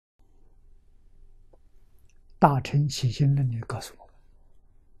大乘起心论里告诉我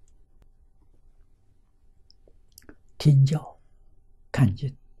们，听教、看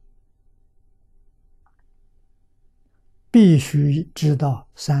经，必须知道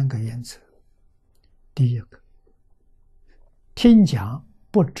三个原则。第一个，听讲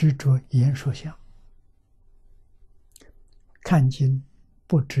不执着言说相，看经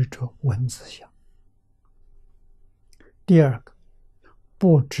不执着文字相。第二个，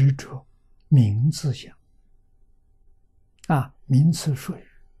不执着名字相。名词术语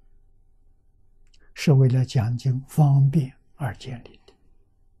是为了讲经方便而建立的。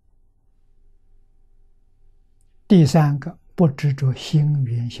第三个，不执着心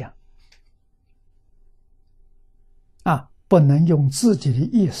缘相。不能用自己的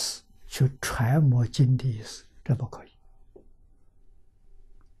意思去揣摩经的意思，这不可以。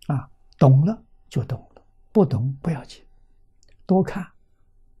懂了就懂了，不懂不要紧，多看，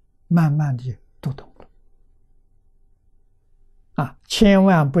慢慢的都懂了。千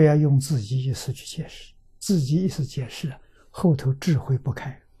万不要用自己意思去解释，自己意思解释后头智慧不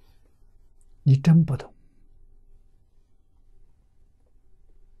开，你真不懂。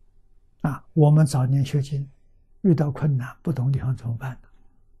我们早年学经遇到困难不懂地方怎么办呢？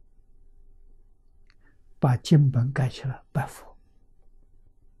把经本盖起来拜佛。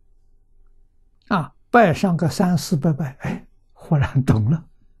拜上个300-400拜，忽然懂了。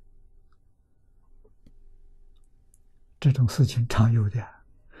这种事情常有的，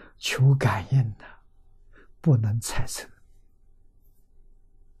求感应的，不能猜测。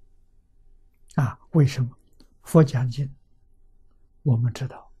为什么？佛讲经，我们知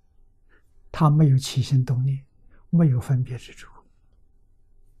道，他没有起心动念，没有分别执着，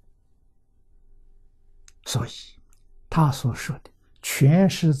所以他所说的全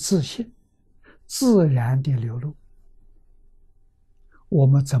是自信、自然的流露。我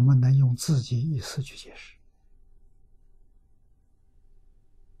们怎么能用自己意思去解释？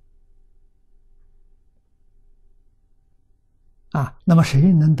那么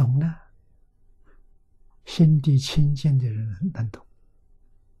谁能懂呢？心地清净的人能懂。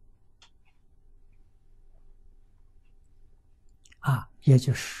也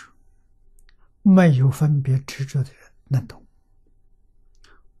就是没有分别执着的人能懂，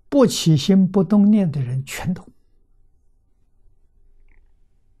不起心不动念的人全懂。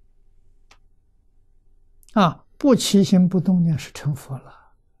不起心不动念是成佛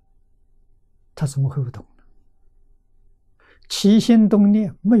了，他怎么会不懂呢？起心动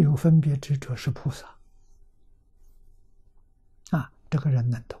念没有分别执着是菩萨。这个人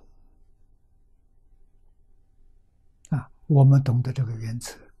能懂。我们懂得这个原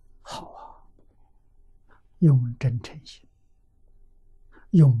则，好用真诚心，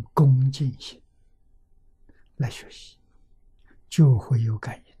用恭敬心来学习，就会有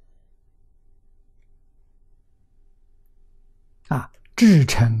感应。至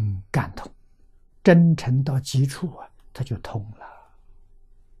诚感通，真诚到极处它就通了，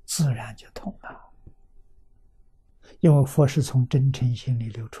自然就通了。因为佛是从真诚心里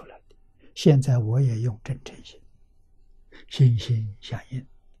流出来的，现在我也用真诚心，心心相印。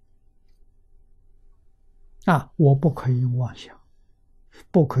我不可以用妄想，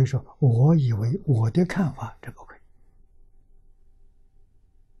不可以说我以为我的看法，这不可以。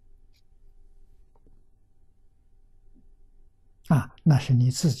那是你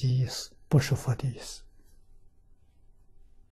自己意思，不是佛的意思。